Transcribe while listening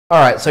All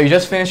right, so you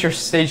just finished your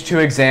stage 2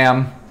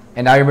 exam,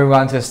 and now you're moving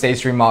on to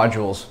stage 3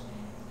 modules.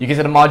 You get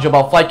to the module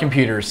about flight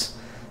computers,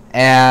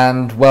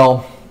 and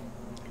well,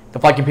 the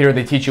flight computer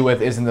they teach you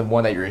with isn't the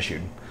one that you're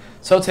issued.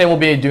 So today we'll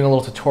be doing a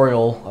little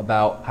tutorial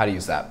about how to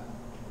use that.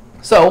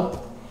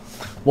 So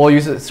we'll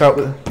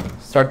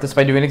start this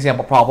by doing an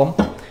example problem,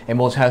 and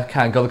we'll just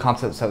kind of go the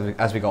concepts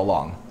as we go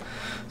along.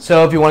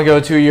 So if you want to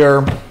go to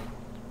your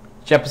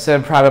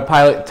Jeppesen Private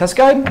Pilot Test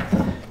Guide,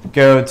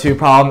 go to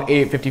problem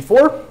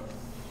 854.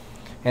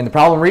 And the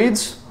problem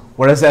reads,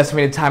 what is the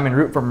estimated time en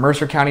route from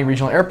Mercer County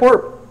Regional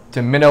Airport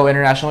to Minnow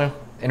International?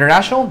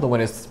 The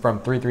wind is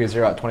from 330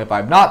 at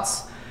 25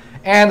 knots,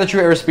 and the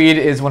true airspeed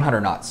is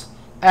 100 knots.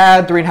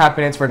 Add 3.5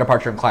 minutes for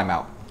departure and climb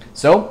out.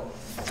 So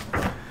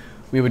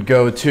we would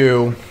go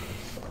to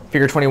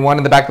figure 21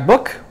 in the back of the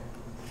book,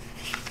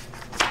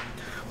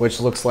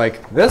 which looks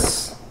like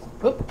this.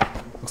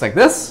 Looks like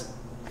this.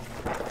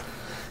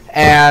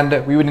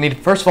 And we would need,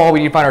 first of all, we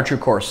need to find our true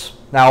course.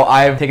 Now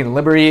I've taken the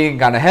liberty and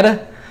gone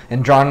ahead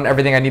and drawn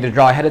everything I need to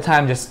draw ahead of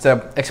time just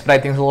to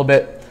expedite things a little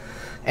bit.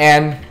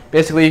 And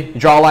basically, you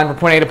draw a line from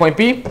point A to point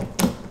B,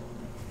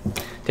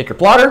 take your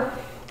plotter,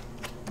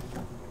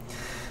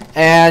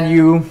 and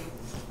you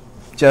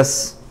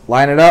just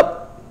line it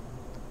up,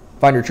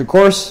 find your true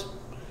course.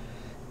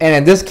 And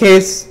in this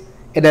case,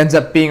 it ends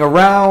up being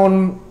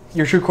around,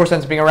 your true course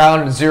ends up being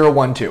around 0,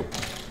 1, 2.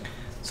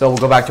 So we'll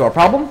go back to our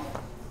problem,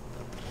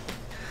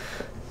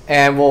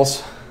 and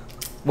let's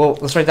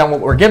write down what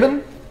we're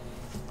given.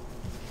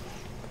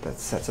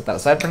 Let's set that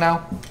aside for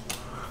now.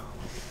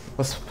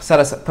 Let's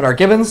put our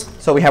givens.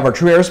 So we have our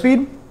true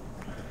airspeed,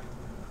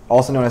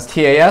 also known as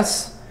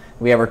TAS.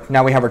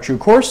 Now we have our true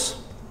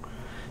course,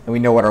 and we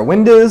know what our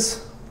wind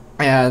is,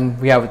 and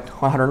we have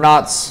 100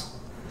 knots,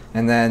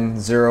 and then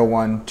 0,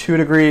 1, 2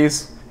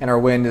 degrees, and our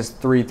wind is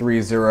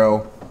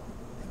 330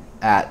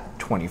 at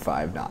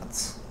 25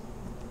 knots.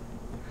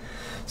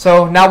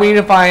 So now we need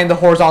to find the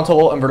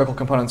horizontal and vertical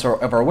components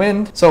of our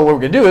wind. So what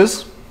we're going to do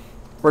is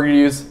we're going to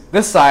use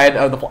this side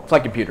of the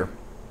flight computer.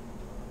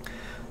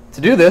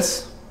 To do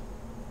this,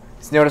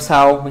 just notice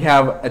how we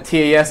have a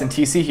TAS and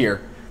TC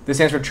here. This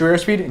stands for true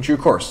airspeed and true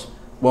course.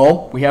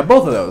 Well, we have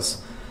both of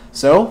those.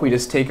 So we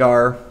just take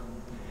our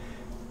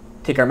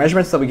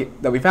measurements that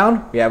we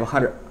found. We have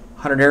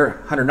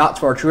 100 knots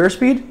for our true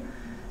airspeed,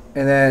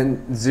 and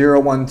then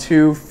 0, 1,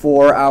 2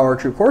 for our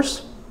true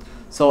course.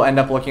 So it'll end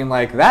up looking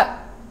like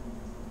that.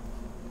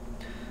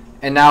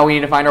 And now we need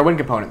to find our wind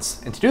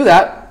components. And to do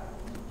that,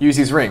 use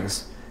these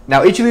rings.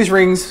 Now each of these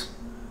rings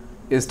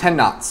is 10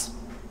 knots.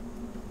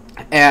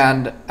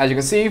 And as you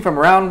can see from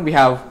around, we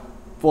have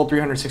full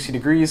 360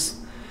 degrees.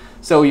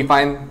 So you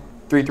find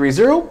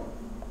 330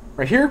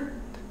 right here.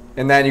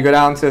 And then you go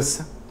down to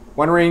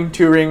 1 ring,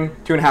 2 ring,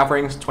 2.5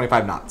 rings,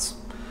 25 knots.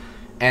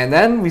 And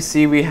then we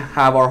see we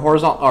have our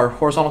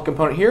horizontal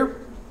component here,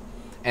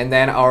 and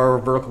then our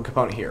vertical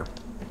component here.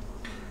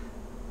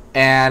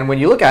 And when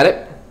you look at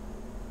it,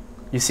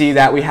 you see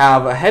that we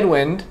have a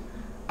headwind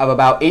of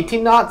about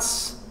 18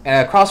 knots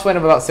and a crosswind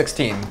of about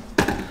 16.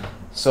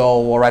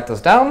 So we'll write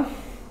those down.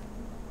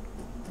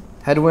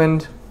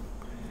 Headwind,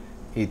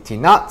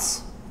 18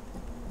 knots,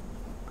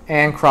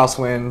 and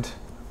crosswind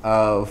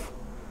of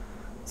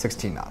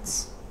 16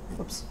 knots.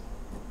 Whoops.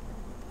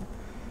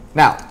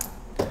 Now,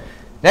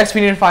 next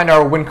we need to find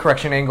our wind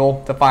correction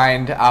angle to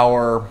find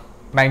our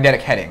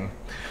magnetic heading.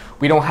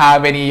 We don't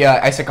have any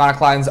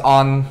isogonic lines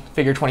on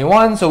figure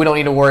 21, so we don't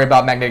need to worry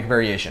about magnetic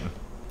variation.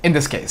 In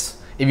this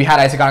case, if you had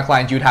isogonic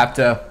lines, you'd have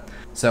to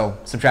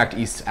subtract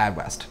east, add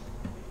west.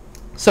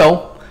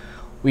 So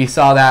we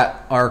saw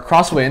that our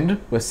crosswind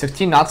was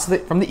 16 knots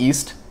from the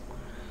east,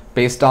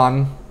 based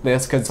on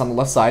this because it's on the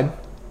left side.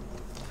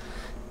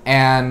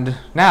 And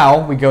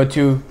now we go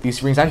to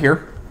these rings out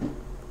here,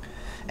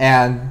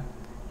 and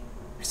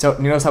so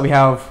you notice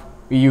how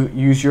you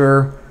use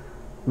your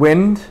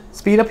wind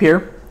speed up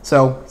here,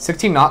 so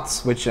 16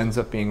 knots, which ends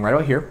up being right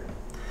out here,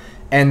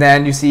 and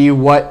then you see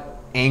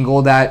what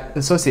angle that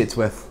associates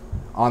with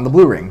on the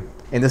blue ring.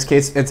 In this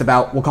case, it's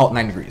about, we'll call it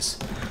 9 degrees.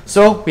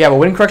 So we have a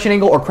wind correction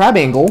angle or crab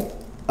angle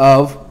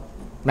of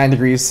 9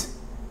 degrees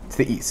to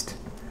the east.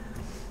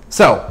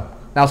 So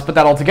now let's put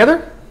that all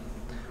together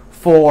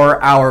for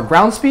our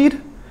ground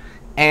speed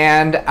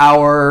and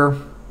our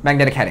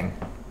magnetic heading.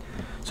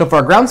 So for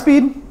our ground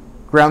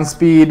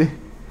speed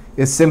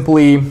is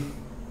simply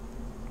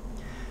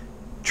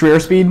true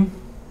airspeed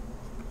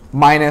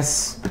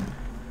minus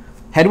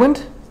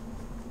headwind.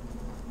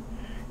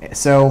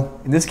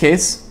 So in this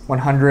case,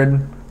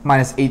 100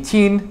 minus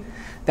 18,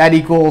 that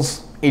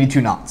equals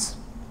 82 knots.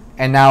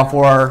 And now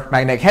for our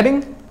magnetic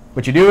heading,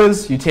 what you do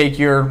is you take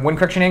your wind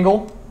correction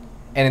angle,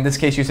 and in this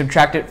case you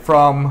subtract it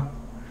from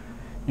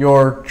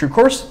your true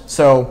course.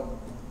 So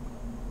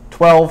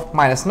 12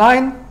 minus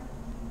 9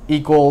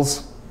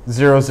 equals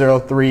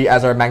 003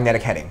 as our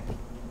magnetic heading.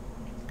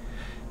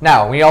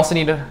 Now we also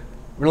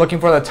we're looking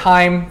for the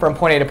time from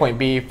point A to point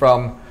B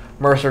from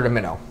Mercer to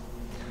Minnow.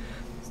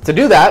 To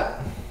do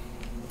that,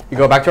 you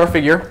go back to our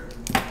figure,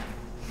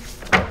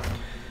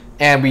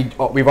 and we've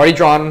already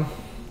drawn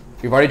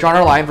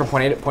our line from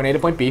point A to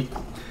point B.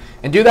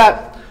 And do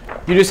that,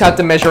 you just have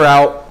to measure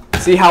out,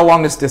 see how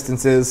long this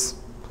distance is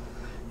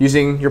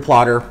using your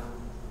plotter.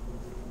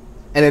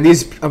 And then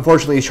these,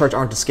 unfortunately, these charts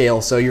aren't to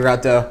scale, so you're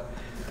going to have to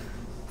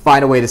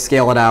find a way to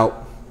scale it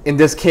out. In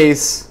this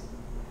case,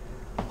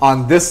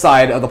 on this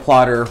side of the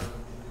plotter,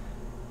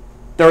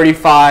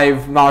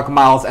 35 nautical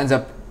miles ends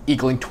up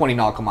equaling 20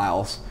 nautical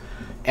miles.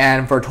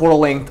 And for a total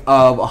length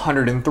of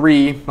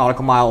 103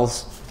 nautical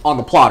miles on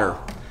the plotter,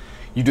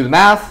 you do the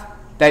math,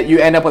 that you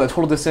end up with a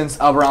total distance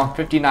of around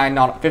 59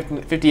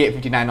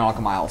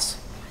 nautical miles.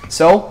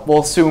 So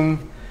we'll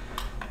assume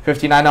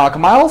 59 nautical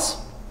miles,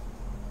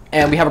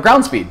 and we have a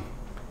ground speed.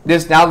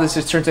 Now this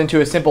just turns into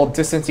a simple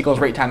distance equals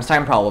rate times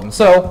time problem.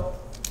 So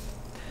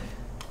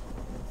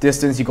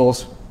distance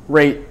equals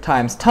rate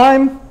times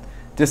time.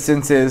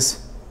 Distance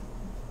is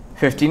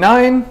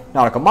 59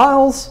 nautical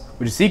miles,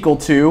 which is equal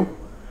to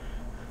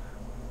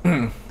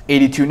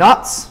 82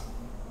 knots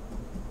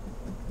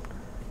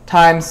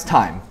times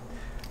time.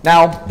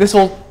 Now this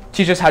will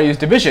teach us how to use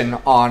division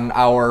on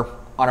our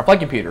flight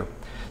computer.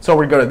 So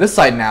we're going to go to this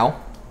side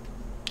now,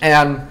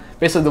 and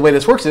basically the way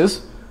this works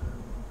is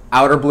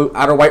outer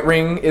white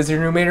ring is your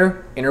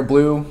numerator, inner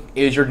blue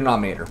is your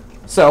denominator.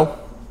 So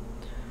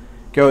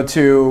go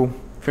to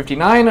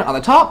 59 on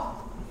the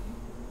top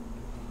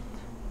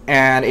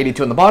and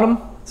 82 on the bottom,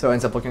 so it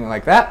ends up looking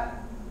like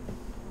that.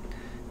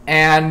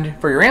 And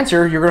for your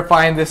answer, you're going to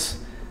find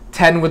this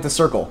 10 with the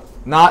circle,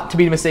 not to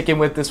be mistaken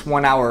with this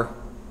 1 hour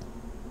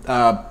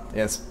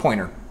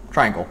pointer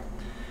triangle.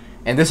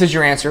 And this is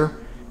your answer.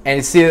 And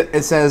you see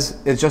it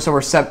says it's just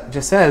over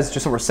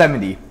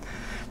 70.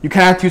 You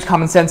kind of have to use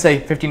common sense, say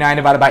 59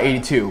 divided by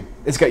 82.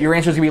 Your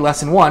answer is going to be less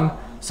than 1,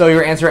 so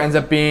your answer ends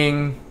up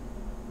being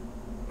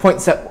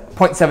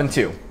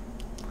 0.72.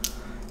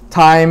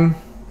 Time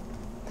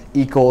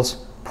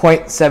equals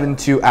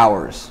 0.72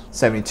 hours.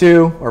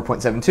 72 or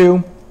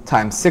 0.72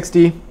 times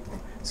 60,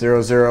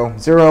 0, 0,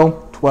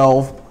 0,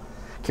 12,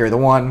 carry the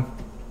 1,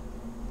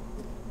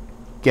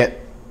 get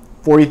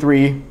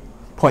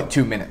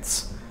 43.2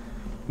 minutes.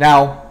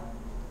 Now,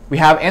 we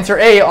have answer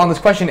A on this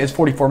question is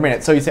 44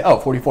 minutes. So you say, oh,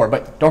 44,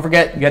 but don't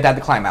forget you have to add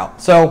the climb out.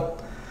 So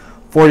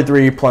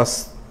 43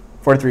 plus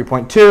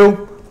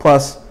 43.2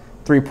 plus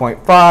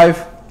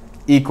 3.5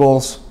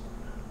 equals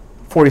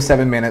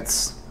 47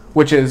 minutes,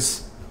 which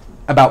is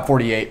about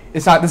 48.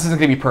 This isn't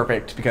going to be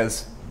perfect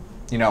because,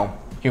 you know,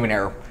 human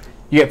error.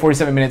 You get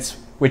 47 minutes,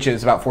 which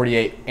is about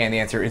 48, and the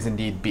answer is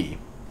indeed B.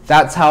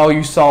 That's how you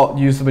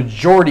use the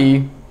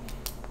majority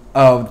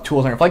of the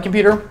tools on your flight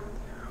computer.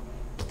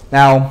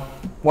 Now,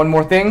 one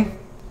more thing,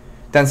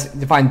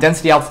 define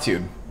density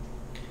altitude.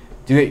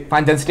 To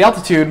find density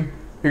altitude,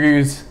 you're going to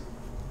use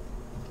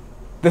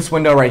this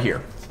window right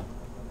here.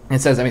 It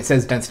says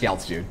density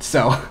altitude.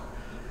 So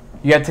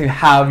you have to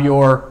have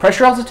your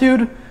pressure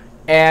altitude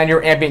and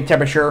your ambient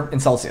temperature in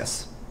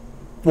Celsius.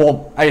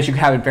 Well, I guess you could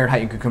have it in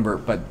Fahrenheit, you could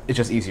convert, but it's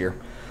just easier.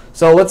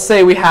 So let's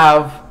say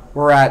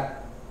we're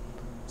at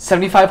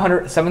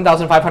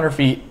 7,500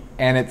 feet,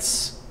 and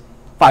it's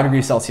 5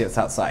 degrees Celsius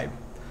outside.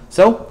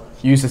 So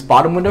you use this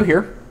bottom window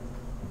here,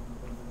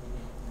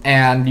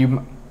 and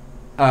you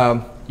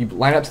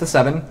line up to the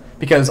 7,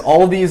 because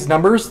all of these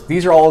numbers,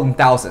 these are all in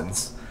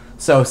thousands.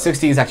 So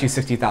 60 is actually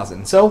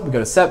 60,000. So we go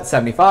to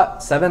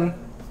 75, 7,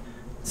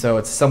 so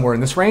it's somewhere in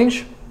this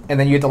range, and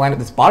then you have to line up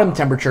this bottom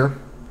temperature,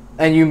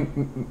 and you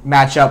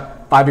match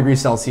up 5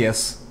 degrees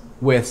Celsius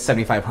with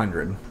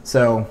 7,500.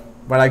 So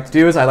what I like to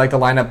do is I like to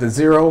line up the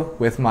 0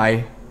 with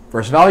my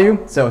first value.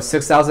 So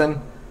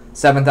 6,000,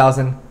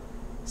 7,000,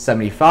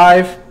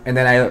 75, and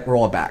then I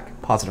roll it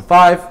back. Positive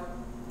 5.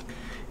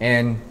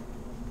 And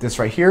this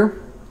right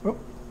here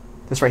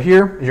is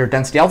your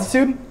density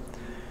altitude.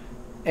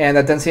 And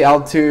that density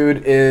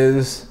altitude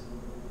is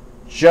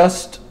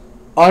just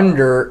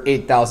under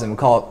 8,000. We'll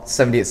call it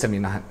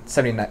 7,800,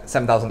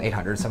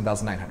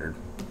 7,900.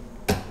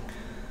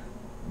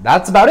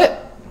 That's about it.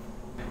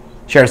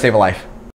 Share to save a life.